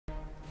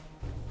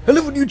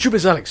Hello YouTube,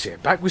 it's Alex here,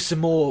 back with some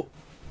more,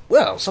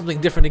 well,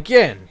 something different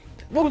again.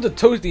 Welcome to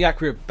Totally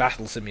Accurate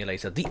Battle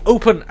Simulator, the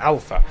Open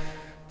Alpha.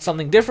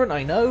 Something different,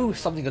 I know,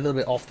 something a little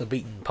bit off the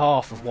beaten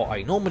path of what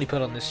I normally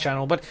put on this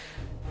channel, but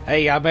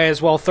hey, I may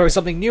as well throw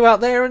something new out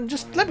there and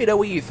just let me know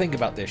what you think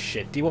about this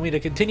shit. Do you want me to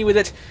continue with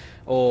it,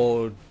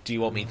 or do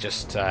you want me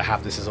just to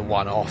have this as a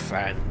one-off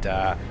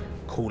and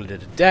call it a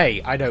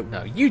day? I don't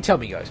know. You tell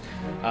me, guys.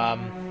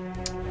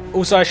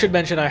 Also, I should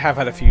mention I have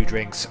had a few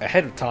drinks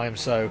ahead of time,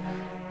 so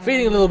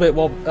feeling a little bit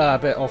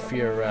bit off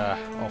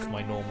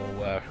my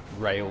normal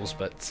rails,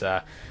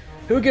 but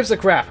who gives a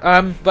crap?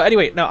 But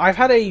anyway, now I've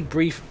had a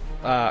brief.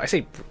 I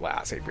say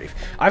brief.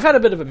 I've had a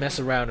bit of a mess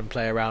around and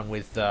play around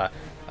with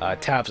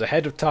tabs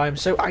ahead of time,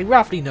 so I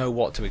roughly know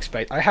what to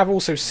expect. I have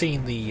also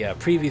seen the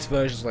previous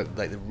versions, like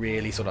the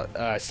really sort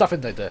of stuff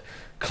in the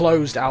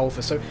closed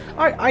alpha, so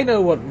I know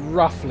what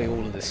roughly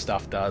all of this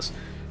stuff does,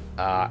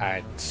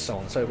 and so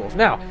on and so forth.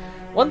 Now,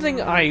 one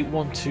thing I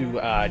want to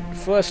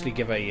firstly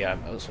give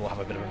also have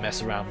a bit of a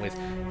mess around with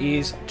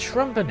is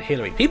Trump and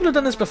Hillary. People have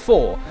done this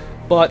before,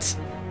 but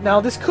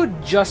now this could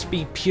just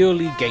be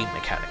purely game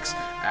mechanics,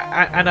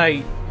 and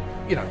I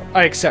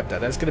accept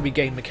that. There's going to be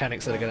game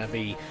mechanics that are going to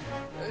be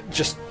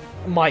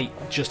might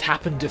just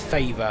happen to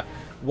favour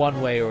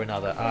one way or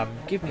another.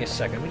 Give me a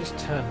second. Let me just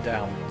turn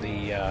down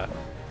the.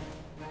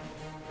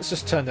 Let's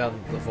just turn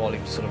down the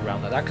volume sort of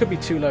around there. That could be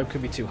too low,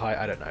 could be too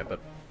high. I don't know, but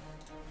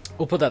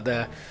we'll put that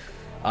there.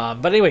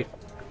 But anyway,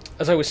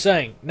 as I was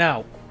saying,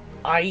 now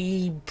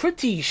I'm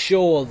pretty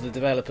sure the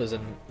developers are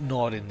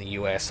not in the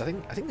US. I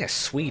think they're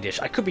Swedish.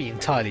 I could be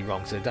entirely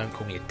wrong, so don't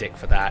call me a dick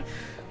for that.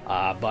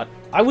 But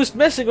I was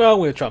messing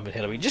around with Trump and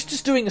Hillary,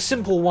 just doing a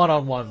simple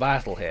one-on-one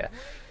battle here.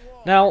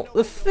 Now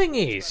the thing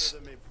is,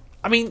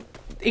 I mean,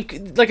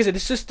 like I said,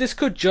 this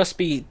could just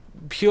be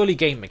purely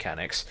game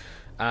mechanics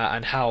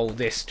and how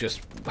this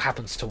just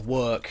happens to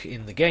work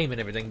in the game and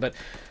everything, but.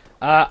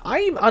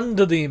 I'm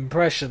under the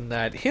impression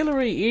that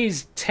Hillary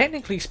is,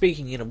 technically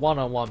speaking, in a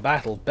one-on-one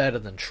battle better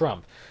than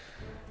Trump.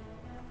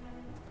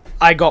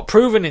 I got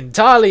proven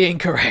entirely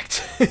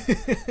incorrect.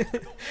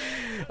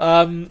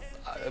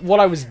 What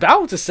I was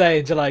about to say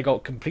until I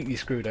got completely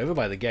screwed over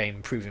by the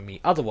game proving me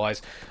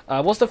otherwise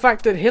was the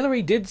fact that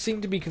Hillary did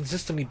seem to be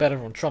consistently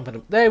better on Trump,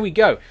 and there we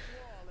go.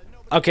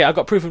 Okay, I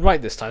got proven right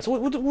this time, so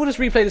we'll just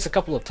replay this a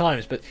couple of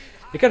times, but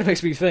it kind of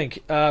makes me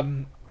think,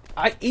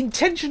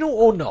 intentional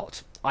or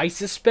not, I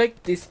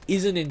suspect this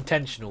isn't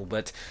intentional,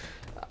 but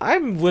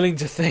I'm willing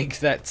to think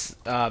that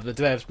the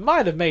devs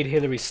might have made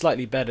Hillary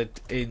slightly better.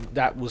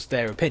 That was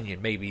their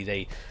opinion. Maybe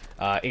they,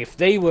 if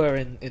they were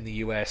in the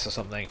US or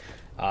something.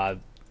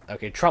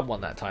 Okay, Trump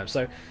won that time,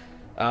 so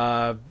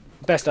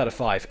best out of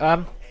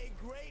 5.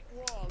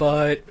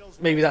 But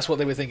maybe that's what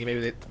they were thinking.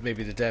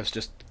 Maybe the devs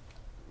just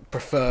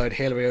preferred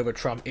Hillary over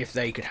Trump if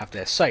they could have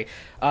their say.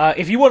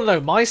 If you want to know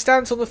my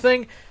stance on the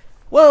thing.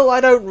 Well,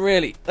 I don't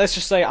really. Let's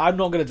just say I'm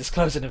not going to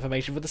disclose that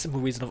information for the simple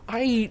reason of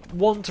I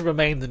want to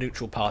remain the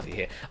neutral party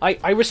here.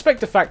 I respect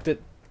the fact that,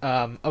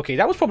 okay,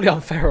 that was probably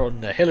unfair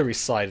on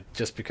Hillary's side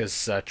just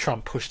because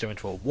Trump pushed her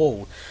into a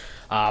wall.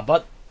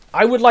 But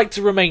I would like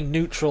to remain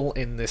neutral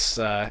in this,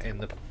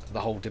 in the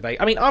whole debate.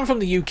 I mean, I'm from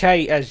the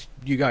UK, as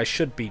you guys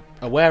should be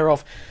aware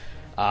of,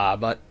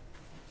 but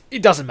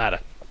it doesn't matter.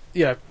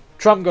 You know,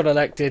 Trump got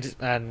elected,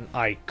 and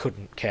I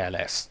couldn't care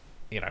less.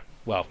 You know.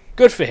 Well,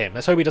 good for him.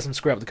 Let's hope he doesn't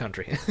screw up the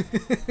country.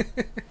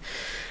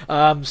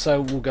 So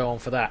we'll go on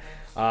for that.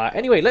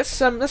 Anyway, let's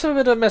have a bit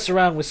of a mess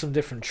around with some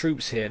different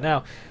troops here.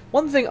 Now,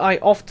 one thing I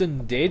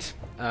often did,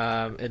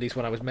 at least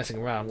when I was messing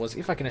around, was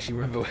if I can actually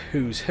remember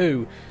who's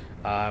who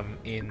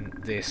in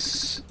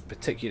this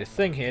particular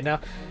thing here. Now,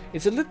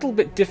 it's a little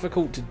bit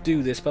difficult to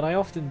do this, but I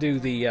often do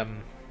the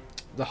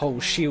whole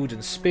shield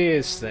and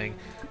spears thing.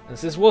 And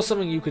this was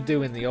something you could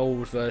do in the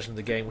old version of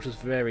the game, which was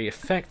very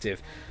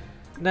effective.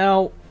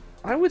 Now,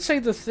 I would say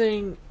the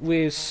thing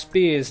with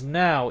spears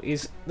now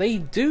is they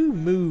do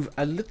move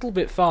a little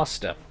bit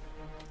faster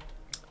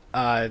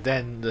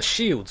than the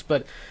shields,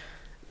 but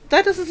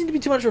that doesn't seem to be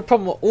too much of a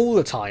problem all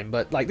the time.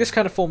 But like this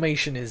kind of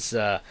formation is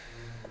well,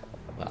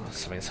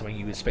 something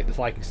you would expect the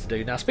Vikings to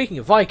do. Now, speaking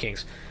of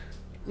Vikings,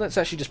 let's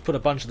actually just put a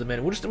bunch of them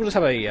in. We'll just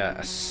have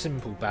a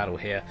simple battle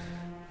here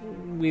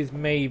with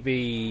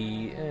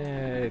maybe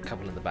a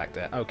couple in the back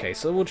there. Okay,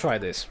 so we'll try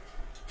this.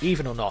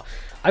 Even or not,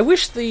 I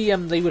wish they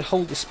would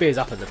hold the spears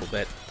up a little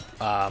bit,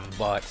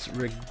 but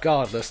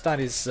regardless, that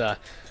is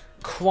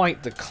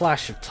quite the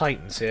clash of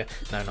titans here.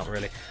 No, not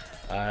really.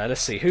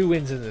 Let's see who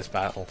wins in this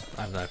battle.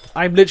 I don't know.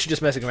 I'm literally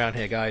just messing around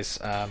here, guys.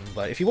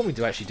 But if you want me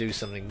to actually do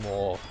something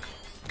more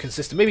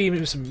consistent, maybe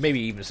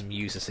even some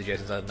user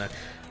suggestions, I don't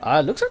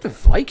know. Looks like the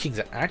Vikings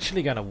are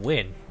actually going to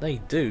win. They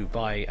do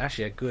by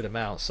actually a good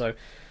amount. So,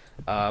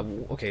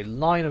 okay,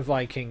 line of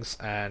Vikings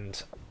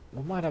and.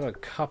 We might have a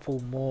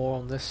couple more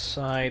on this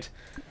side.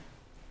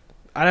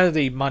 I know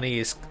the money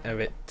is a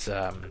bit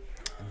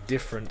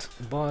different,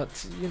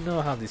 but you know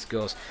how this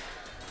goes.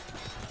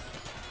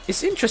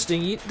 It's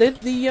interesting.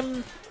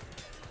 The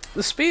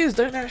spears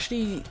don't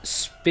actually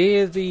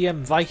spear the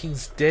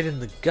Vikings dead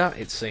in the gut,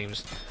 it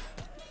seems.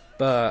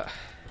 But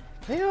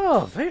They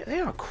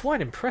are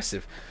quite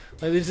impressive.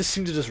 Like, they just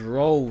seem to just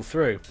roll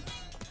through.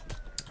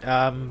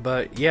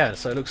 But yeah,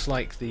 so it looks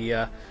like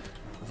the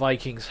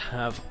Vikings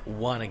have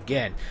won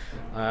again.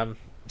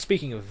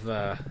 Speaking of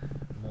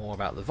more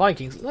about the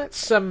Vikings,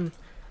 let's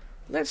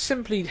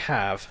simply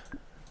have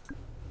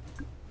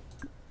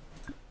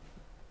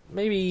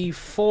maybe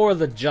 4 of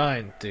the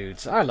giant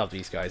dudes. I love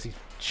these guys. These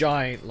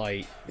giant,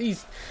 like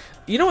these.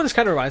 You know what this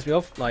kind of reminds me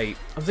of? Like,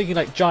 I'm thinking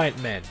like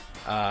giant men.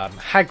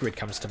 Hagrid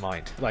comes to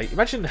mind. Like,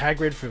 imagine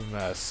Hagrid from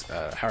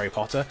Harry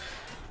Potter,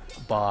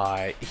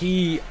 but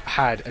he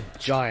had a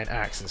giant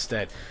axe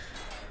instead.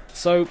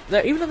 So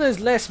even though there's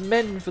less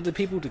men for the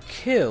people to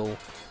kill,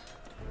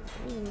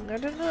 I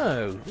don't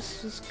know.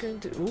 This is going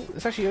to. Ooh,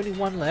 there's actually only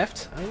one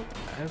left. Oh,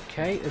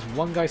 okay. There's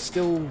one guy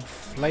still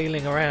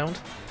flailing around.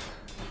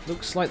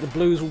 Looks like the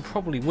Blues will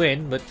probably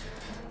win, but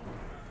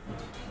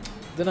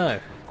don't know.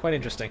 Quite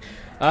interesting.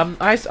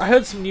 I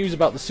heard some news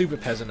about the Super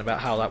Peasant, about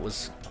how that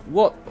was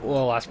well,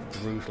 that's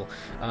brutal.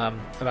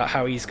 About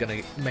how he's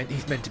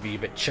meant to be a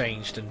bit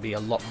changed and be a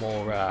lot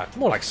more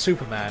like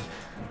Superman.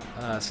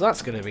 So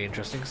that's going to be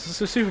interesting.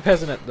 So Super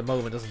Peasant at the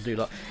moment doesn't do a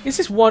lot. Is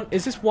this one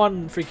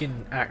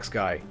freaking axe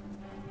guy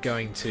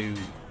going to?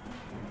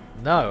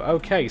 No.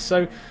 Okay,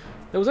 so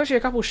there was actually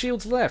a couple of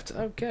shields left.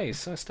 Okay,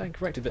 so I stand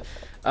corrected.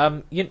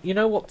 But you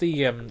know what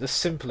the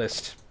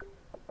simplest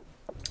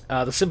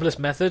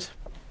method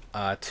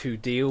to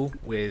deal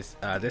with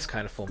this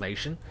kind of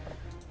formation?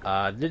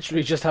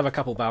 Literally just have a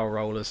couple barrel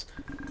rollers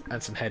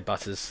and some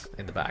headbutters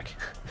in the back.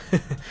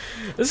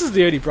 This is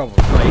the only problem.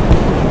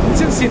 Like,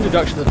 since the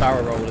introduction of the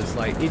barrel rollers,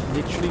 like, it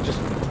literally just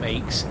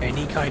makes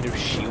any kind of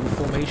shield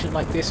formation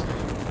like this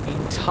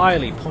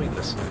entirely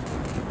pointless.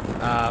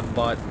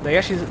 But they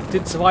actually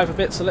did survive a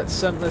bit, so let's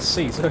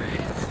see. So,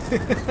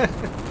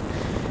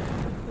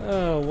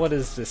 oh, what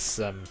is this?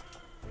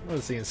 What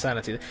is the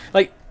insanity?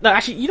 Like, no,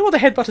 actually, you know what the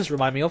headbutters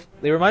remind me of?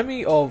 They remind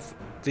me of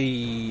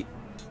the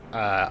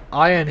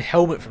iron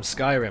helmet from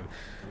Skyrim,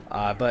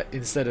 but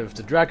instead of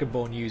the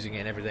Dragonborn using it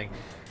and everything,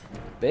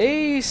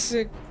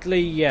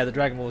 basically, yeah, the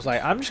Dragonborn was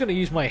like, I'm just going to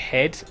use my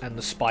head and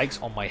the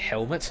spikes on my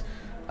helmet.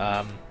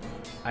 I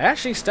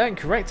actually stand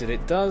corrected.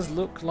 It does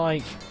look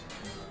like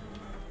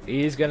it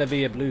is going to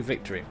be a blue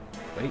victory.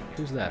 Wait,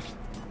 who's left?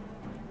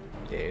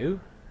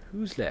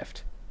 Who's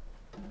left?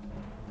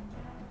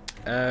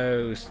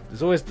 Oh,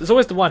 there's always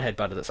the one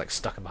headbutter that's like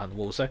stuck behind the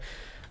wall. So,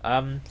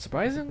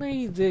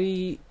 surprisingly,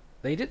 they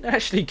didn't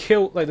actually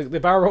kill, like, the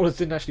barrel rollers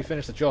didn't actually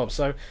finish the job,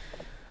 so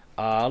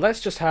let's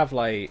just have,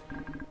 like,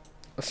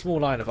 a small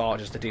line of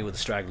archers to deal with the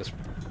stragglers.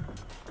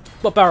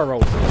 But barrel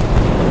rollers,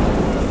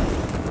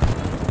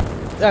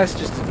 that's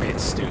just a bit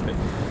stupid.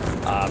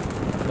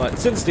 But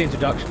since the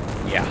introduction,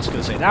 yeah, I was going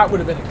to say, that would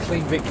have been a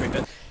clean victory,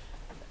 but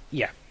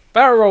yeah,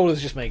 barrel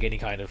rollers just make any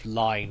kind of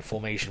line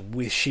formation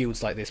with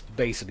shields like this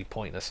basically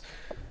pointless.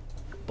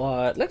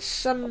 But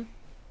let's,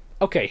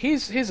 okay,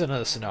 here's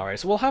another scenario.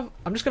 So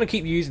I'm just going to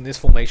keep using this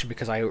formation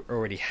because I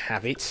already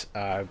have it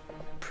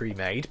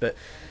pre-made. But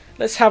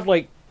let's have,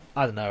 like,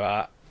 I don't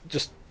know,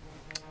 just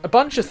a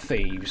bunch of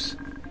thieves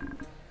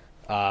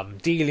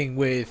dealing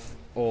with,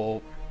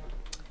 or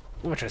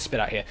what am I trying to spit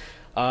out here?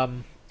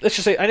 Let's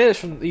just say, I know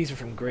these are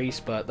from Greece,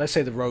 but let's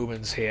say the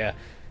Romans here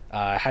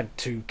had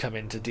to come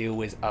in to deal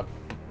with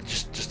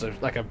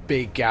like a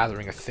big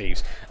gathering of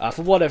thieves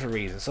for whatever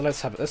reason. So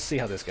let's see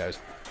how this goes.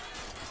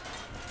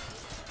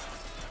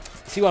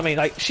 See what I mean?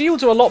 Like,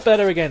 shields are a lot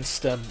better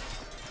against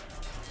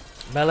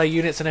melee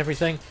units and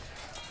everything,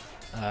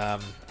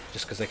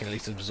 just because they can at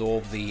least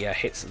absorb the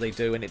hits that they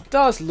do. And it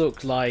does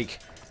look like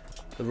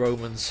the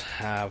Romans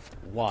have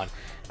won.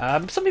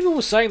 Some people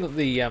were saying that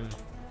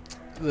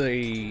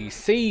the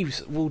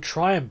thieves will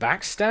try and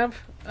backstab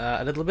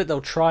a little bit.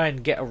 They'll try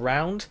and get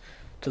around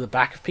to the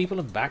back of people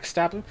and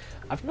backstab them.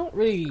 I've not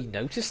really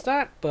noticed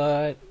that,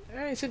 but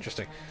it's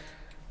interesting.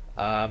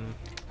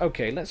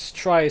 Okay, let's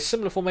try a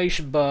similar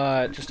formation,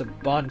 but just a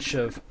bunch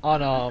of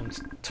unarmed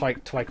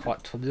Taekwondo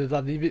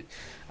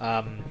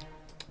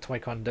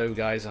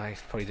guys. I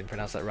probably didn't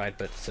pronounce that right,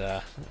 but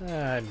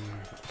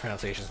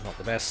pronunciation's not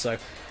the best. So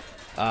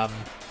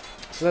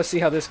let's see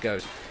how this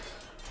goes.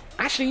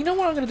 Actually, you know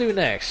what I'm going to do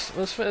next?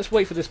 Let's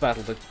wait for this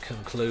battle to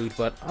conclude.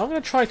 But I'm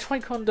going to try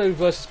Taekwondo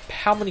versus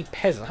how many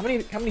peasants?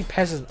 How many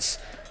peasants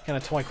can a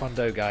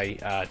Taekwondo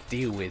guy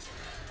deal with?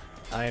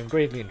 I am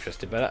greatly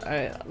interested,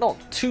 but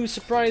not too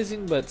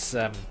surprising. But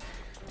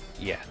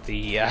yeah,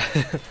 the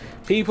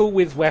people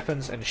with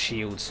weapons and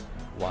shields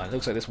won. It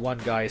looks like this one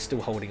guy is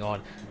still holding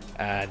on,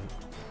 and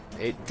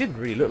it didn't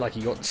really look like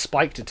he got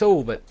spiked at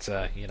all. But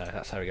you know,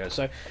 that's how it goes.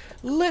 So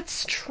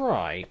let's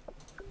try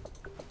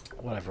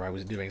whatever I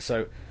was doing.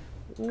 So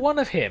one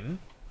of him,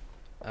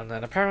 and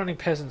then apparently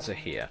peasants are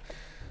here.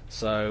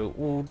 So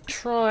we'll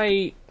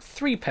try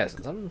 3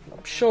 peasants. I'm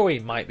sure he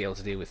might be able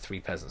to deal with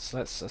 3 peasants.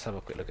 Let's have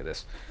a quick look at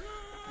this.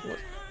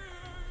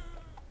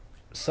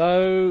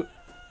 So,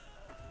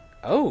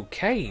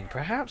 okay,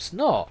 perhaps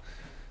not.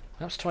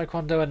 Perhaps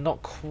Taekwondo are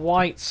not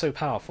quite so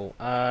powerful.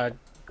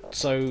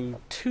 So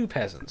 2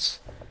 peasants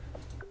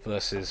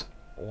versus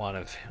one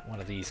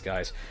of these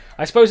guys.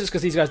 I suppose it's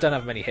because these guys don't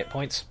have many hit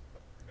points.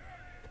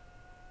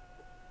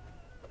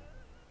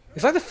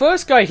 It's like the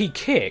first guy he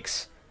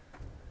kicks,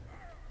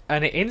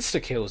 and it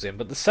insta-kills him,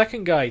 but the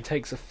second guy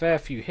takes a fair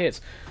few hits.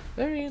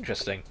 Very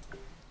interesting.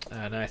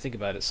 Now I think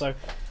about it. So,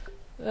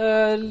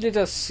 let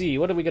us see.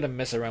 What are we going to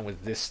mess around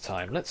with this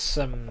time? Let's,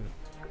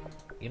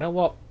 you know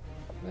what?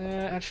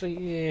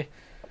 Actually, yeah.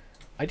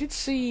 I did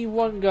see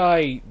one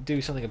guy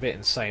do something a bit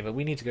insane, but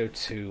we need to go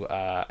to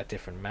a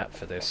different map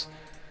for this.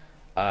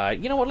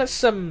 You know what?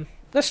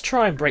 Let's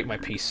try and break my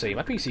PC.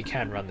 My PC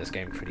can run this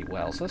game pretty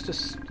well, so let's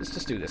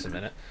just do this a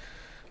minute.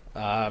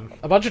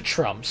 A bunch of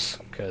trumps,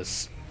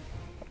 because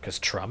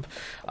Trump.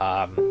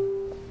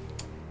 And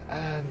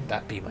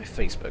that be my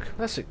Facebook.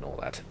 Let's ignore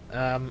that.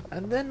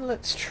 And then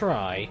let's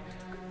try.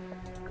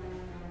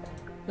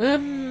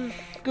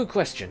 Good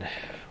question.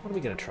 What are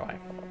we gonna try?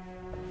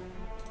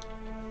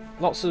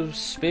 Lots of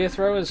spear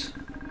throwers.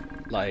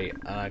 Like,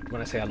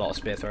 when I say a lot of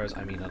spear throwers,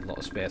 I mean a lot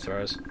of spear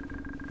throwers.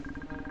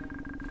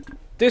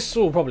 This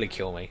will probably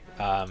kill me.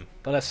 But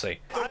let's see.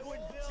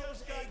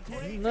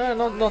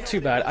 No, not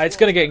too bad. It's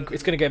gonna get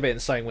a bit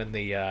insane when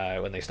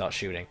they start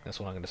shooting. That's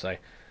what I'm gonna say.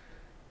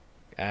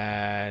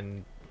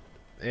 And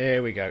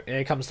here we go.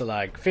 Here comes the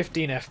lag.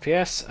 15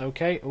 FPS.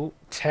 Okay. Ooh,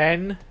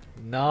 10,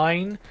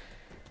 9.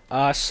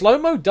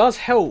 Slow-mo does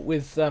help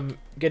with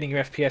getting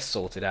your FPS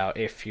sorted out.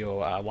 If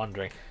you're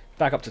wondering,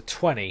 back up to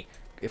 20.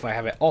 If I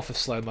have it off of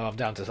slow-mo, I'm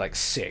down to like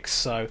 6.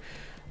 So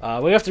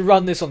we have to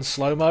run this on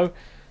slow-mo.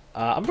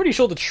 I'm pretty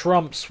sure the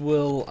trumps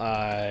will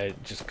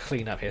just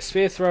clean up here.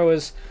 Spear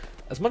throwers.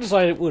 As much as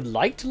I would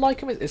like to like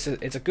them, it's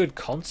a good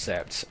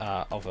concept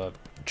of a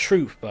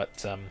troop,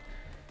 but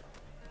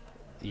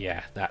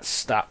yeah,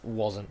 that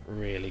wasn't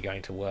really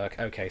going to work.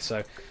 Okay,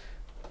 so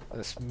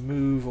let's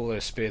move all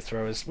those spear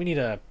throwers. We need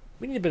a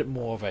bit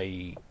more of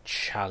a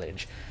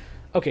challenge.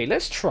 Okay,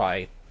 let's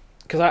try,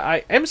 because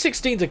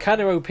M16s are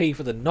kind of OP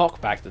for the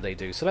knockback that they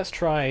do. So let's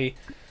try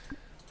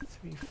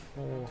 3,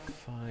 4,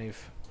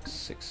 5,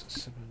 6,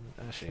 7.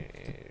 Actually,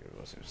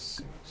 was it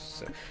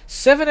 6,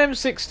 7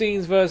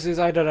 M16s versus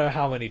I don't know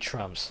how many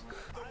trumps.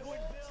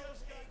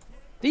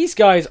 These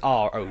guys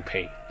are OP,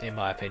 in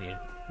my opinion.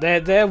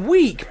 They're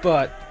weak,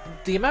 but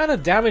the amount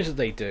of damage that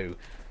they do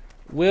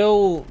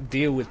will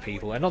deal with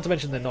people, and not to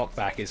mention the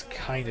knockback is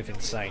kind of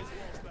insane.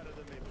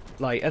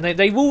 Like, and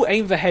they will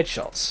aim for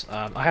headshots.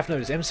 I have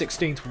noticed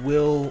M16s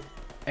will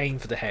aim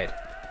for the head,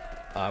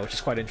 which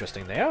is quite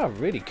interesting. They are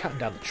really cutting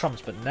down the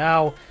trumps, but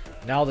now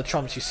the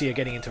trumps you see are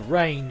getting into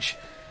range.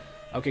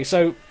 Okay,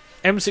 so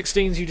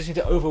M16s, you just need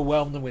to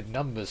overwhelm them with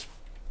numbers.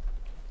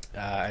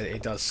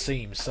 It does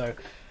seem so.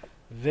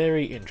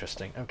 Very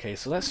interesting. Okay,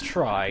 so let's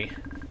try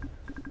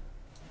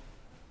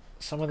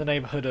somewhere in the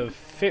neighbourhood of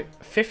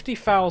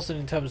 50,000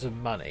 in terms of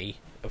money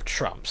of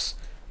trumps,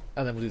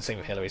 and then we'll do the same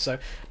with Hillary. So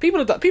people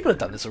have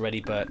done this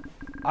already, but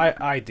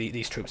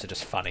these troops are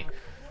just funny.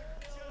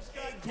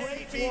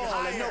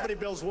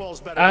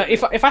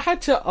 If I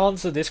had to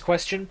answer this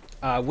question,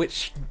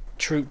 which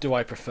troop do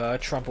I prefer,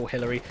 Trump or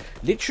Hillary?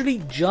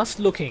 Literally just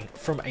looking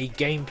from a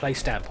gameplay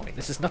standpoint.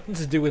 This has nothing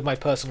to do with my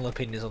personal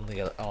opinions on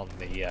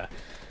the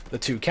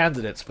two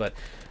candidates, but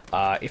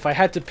if I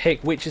had to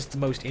pick which is the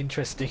most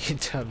interesting in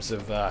terms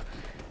of a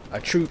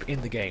troop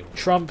in the game,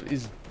 Trump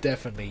is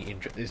definitely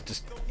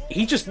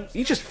he's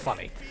just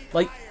funny.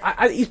 Like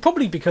he's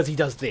probably because he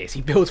does this.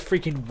 He builds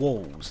freaking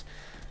walls.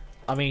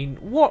 I mean,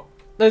 what?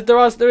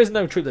 There is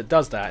no troop that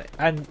does that,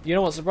 and you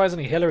know what?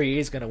 Surprisingly, Hillary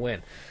is going to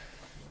win.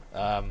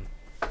 I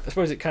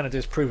suppose it kind of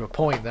does prove a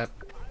point that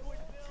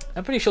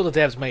I'm pretty sure the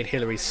devs made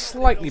Hillary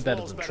slightly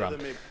better than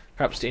Trump,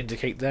 perhaps to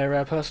indicate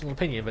their personal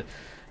opinion. But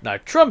no,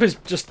 Trump is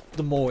just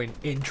the more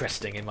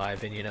interesting, in my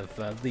opinion,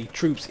 of the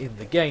troops in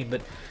the game.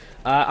 But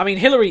I mean,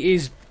 Hillary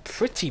is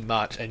pretty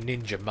much a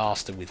ninja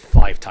master with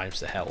 5 times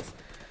the health.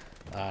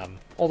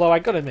 Although I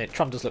got to admit,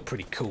 Trump does look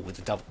pretty cool with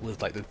the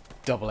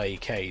double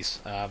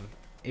AKs.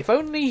 If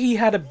only he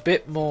had a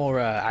bit more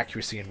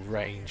accuracy and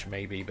range,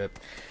 maybe. But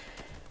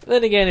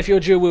then again, if you're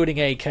dual-wielding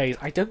AKs,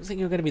 I don't think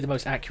you're going to be the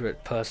most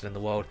accurate person in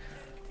the world.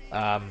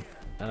 And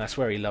I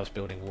swear he loves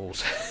building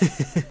walls.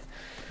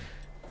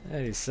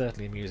 That is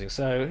certainly amusing.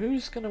 So,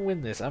 who's going to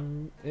win this?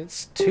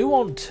 It's 2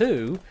 on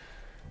 2.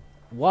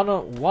 1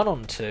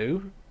 on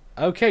 2.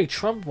 Okay,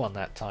 Trump won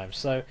that time.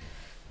 So,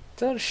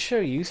 does show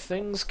you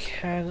things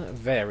can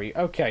vary.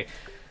 Okay,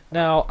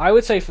 now I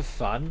would say for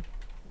fun,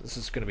 this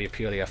is going to be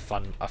purely a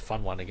fun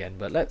one again.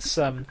 But let's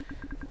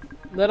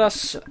let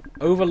us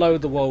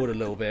overload the world a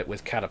little bit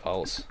with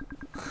catapults.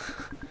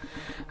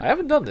 I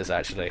haven't done this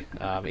actually,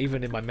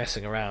 even in my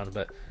messing around.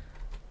 But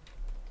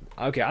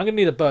okay, I'm going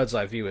to need a bird's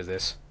eye view of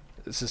this.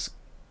 This is,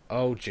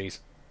 oh jeez,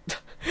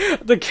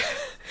 the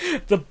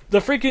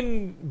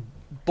freaking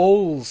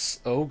balls.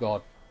 Oh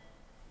god.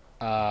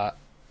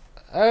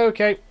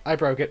 Okay, I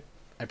broke it.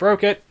 I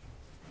broke it.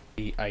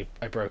 I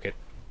broke it.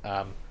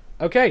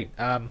 Okay.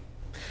 I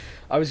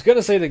was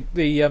gonna say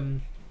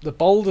the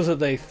boulders that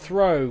they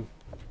throw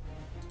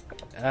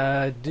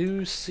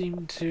do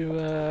seem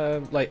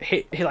to like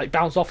hit like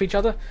bounce off each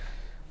other.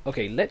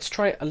 Okay, let's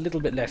try it a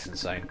little bit less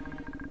insane.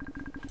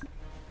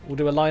 We'll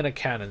do a line of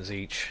cannons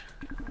each.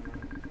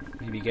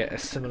 Maybe get a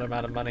similar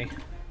amount of money.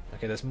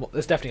 Okay, there's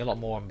definitely a lot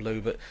more on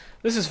blue, but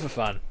this is for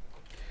fun.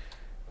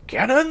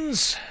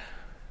 Cannons!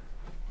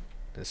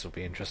 This will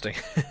be interesting.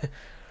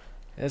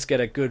 Let's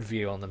get a good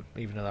view on them,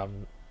 even though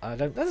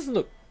that doesn't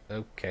look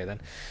okay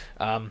then.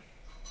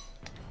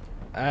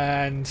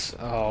 And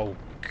oh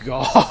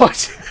god,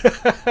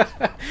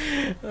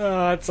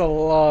 that's a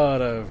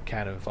lot of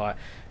cannon fire.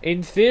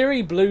 In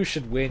theory, blue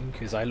should win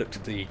because I looked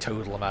at the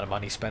total amount of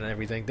money spent and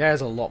everything.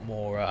 There's a lot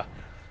more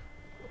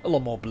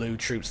blue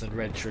troops than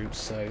red troops,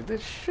 so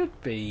this should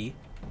be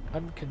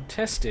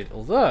uncontested.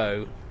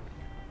 Although,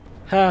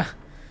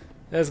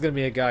 there's going to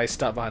be a guy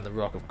stuck behind the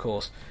rock, of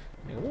course.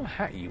 What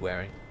hat are you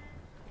wearing?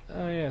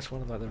 Oh yeah, it's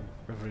one of like the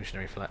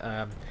revolutionary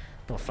flag,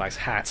 not flags,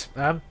 hat.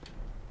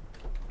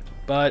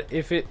 But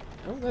if it...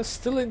 Oh, there's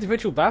still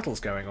individual battles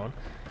going on.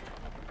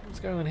 What's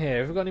going on here?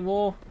 Have we got any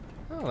more?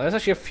 Oh, there's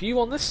actually a few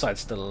on this side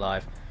still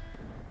alive.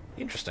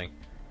 Interesting.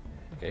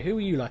 Okay, who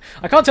are you like?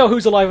 I can't tell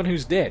who's alive and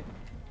who's dead.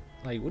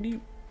 Like, what do you...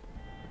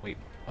 Wait,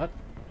 what?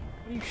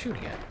 What are you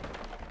shooting at?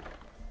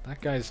 That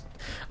guy's...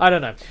 I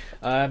don't know.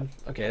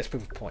 Okay, let's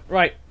prove a point.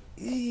 Right.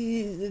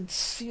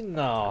 It's...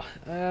 No.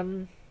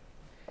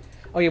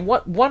 Oh yeah,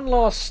 one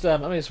last... I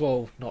may as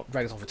well not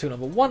drag this on for too long,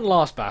 but one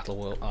last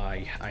battle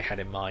I had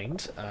in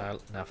mind.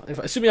 Now,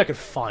 assuming I could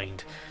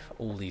find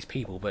all these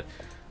people, but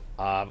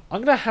I'm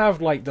gonna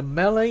have like the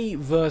melee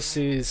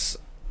versus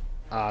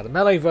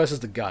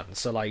the gun.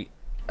 So like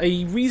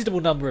a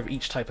reasonable number of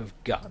each type of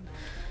gun.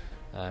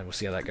 We'll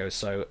see how that goes.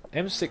 So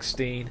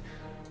M16,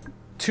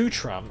 2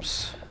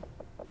 trumps.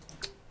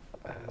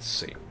 Let's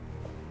see.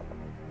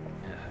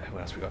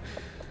 What else we got?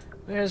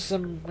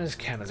 There's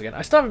cannons again.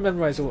 I still haven't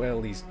memorized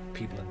all these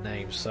people and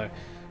names, so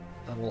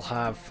then we'll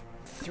have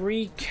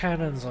 3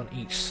 cannons on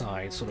each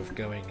side, sort of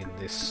going in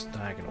this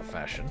diagonal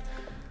fashion.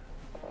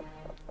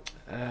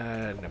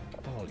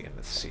 Napoleon,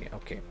 let's see,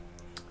 okay.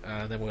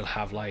 And then we'll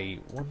have like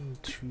 1,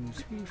 2,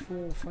 3,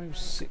 4, 5,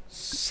 6,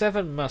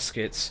 7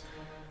 muskets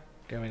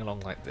going along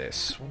like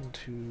this. 1,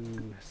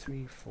 2,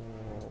 3, 4,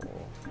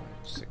 5,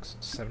 6,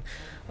 7.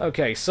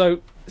 Okay,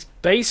 so it's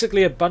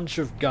basically a bunch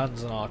of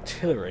guns and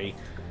artillery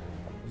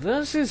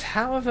versus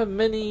however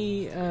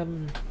many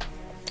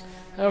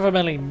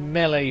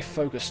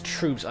melee-focused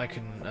troops I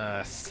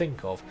can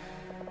think of.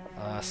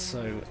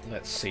 So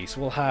let's see.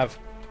 So we'll have.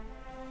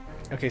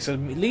 Okay, so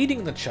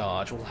leading the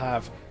charge, we'll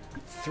have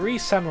 3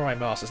 samurai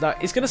masters. Now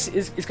it's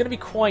gonna be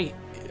quite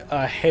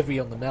heavy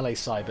on the melee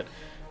side, but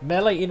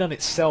melee in on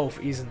itself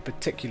isn't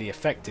particularly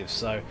effective.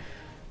 So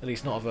at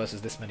least not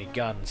versus this many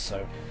guns. So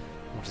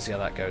we'll have to see how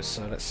that goes.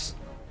 So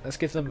let's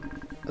give them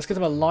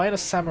a line of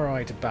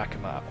samurai to back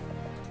them up.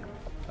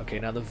 Okay,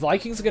 now the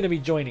Vikings are going to be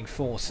joining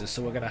forces,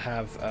 so we're going to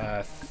have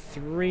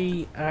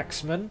 3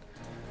 axemen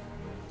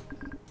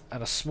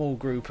and a small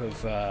group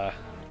of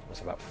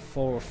what's it, about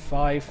 4 or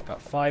 5, about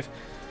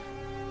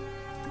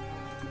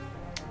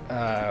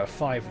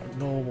 5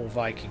 normal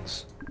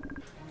Vikings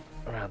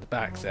around the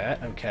back there.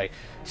 Okay,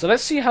 so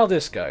let's see how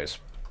this goes,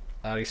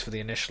 at least for the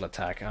initial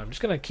attack. I'm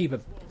just going to keep a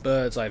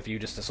bird's eye view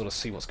just to sort of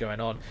see what's going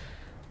on.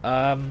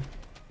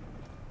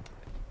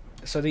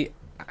 So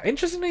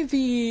interestingly,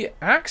 the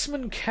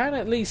axemen can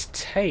at least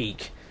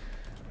take.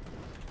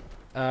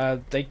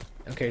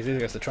 Okay, there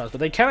goes the trans, but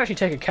they can actually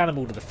take a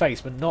cannonball to the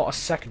face, but not a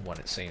second one,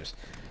 it seems.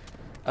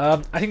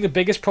 I think the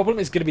biggest problem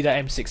is going to be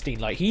that M16.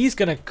 Like, he's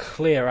going to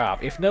clear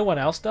up. If no one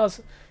else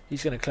does,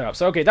 he's going to clear up.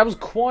 So, okay, that was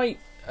quite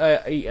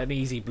an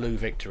easy blue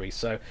victory.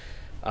 So,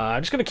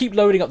 I'm just going to keep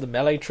loading up the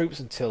melee troops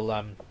until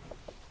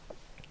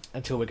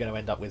we're going to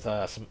end up with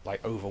some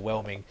like an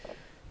overwhelming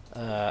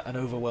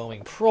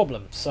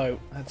problem. So,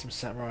 I had some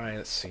samurai.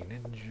 Let's see,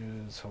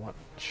 ninjas,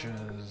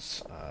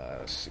 hawachas.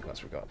 Let's see what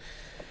else we got.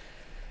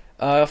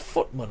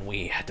 Footmen,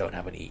 we don't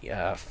have any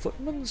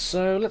footmen,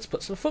 so let's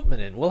put some footmen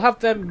in. We'll have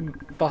them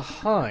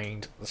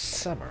behind the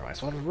samurai,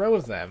 so I'll have a row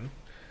of them.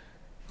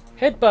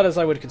 Headbutters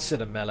I would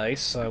consider melee,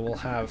 so we'll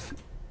have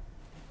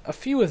a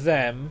few of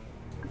them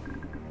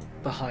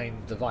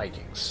behind the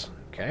Vikings.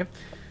 Okay.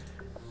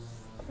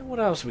 And what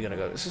else are we going to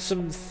go? This is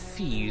some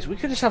thieves. We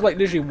could just have like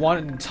literally one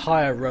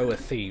entire row of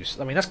thieves.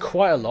 I mean, that's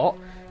quite a lot,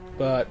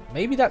 but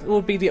maybe that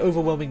will be the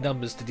overwhelming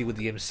numbers to deal with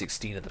the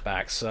M16 at the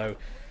back, so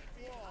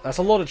that's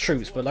a lot of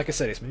troops, but like I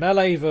said, it's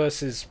melee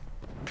versus,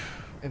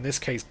 in this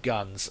case,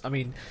 guns. I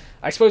mean,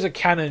 I suppose a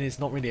cannon is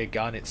not really a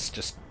gun, it's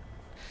just...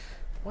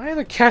 Why are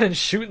the cannons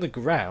shooting the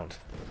ground?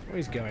 What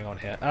is going on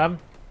here?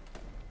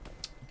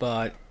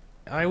 But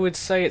I would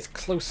say it's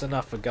close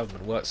enough for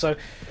government work. So,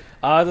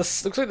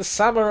 this looks like the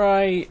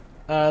samurai,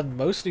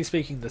 mostly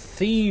speaking, the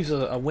thieves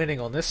are winning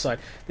on this side.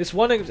 This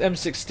one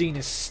M16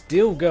 is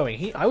still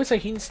going. I would say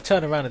he needs to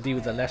turn around and deal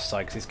with the left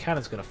side, because his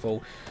cannon's going to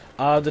fall.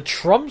 The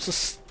Trumps are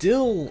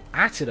still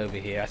at it over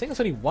here. I think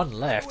there's only one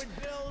left.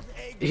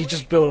 He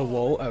just built a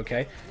wall.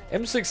 Okay.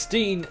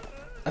 M16,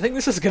 I think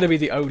this is going to be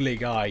the only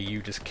guy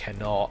you just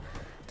cannot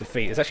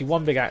defeat. There's actually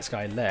one big axe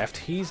guy left.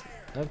 He's...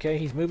 Okay,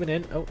 he's moving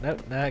in. Oh, no,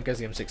 there goes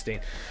the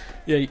M16.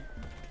 Yeah,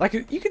 like,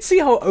 you can see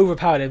how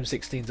overpowered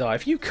M16s are.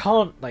 If you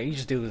can't, like, you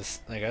just do this,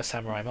 there you go,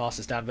 Samurai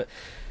Master Stand, but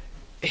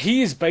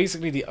he is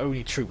basically the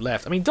only troop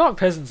left. I mean, Dark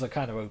Peasants are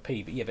kind of OP,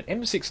 but yeah, but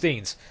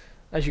M16s,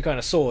 as you kind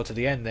of saw to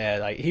the end there,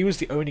 like, he was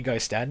the only guy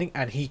standing,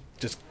 and he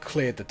just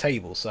cleared the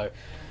table, so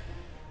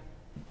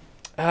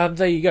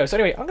there you go. So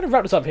anyway, I'm going to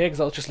wrap this up here, because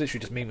that was just literally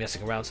just me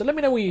messing around. So let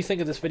me know what you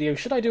think of this video.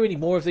 Should I do any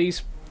more of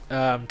these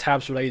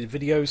tabs-related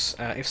videos?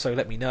 If so,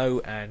 let me know,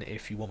 and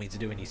if you want me to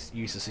do any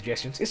user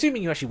suggestions,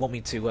 assuming you actually want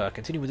me to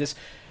continue with this.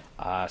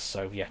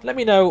 So yeah, let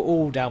me know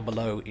all down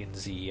below in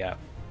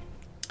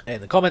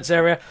the comments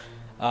area.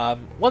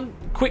 One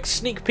quick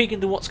sneak peek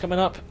into what's coming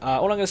up.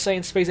 All I'm going to say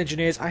in Space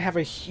Engineers, I have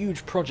a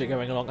huge project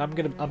going along.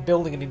 I'm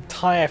building an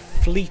entire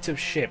fleet of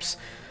ships,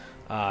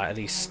 at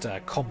least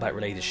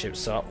combat-related ships.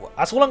 So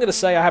that's all I'm going to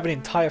say. I have an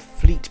entire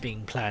fleet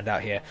being planned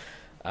out here.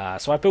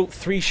 So I built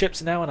 3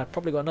 ships now, and I've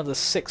probably got another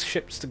 6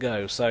 ships to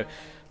go. So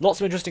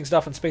lots of interesting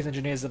stuff in Space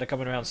Engineers that are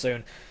coming around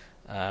soon.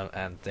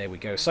 And there we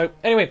go. So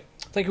anyway,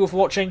 thank you all for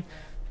watching,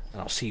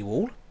 and I'll see you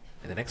all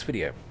in the next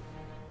video.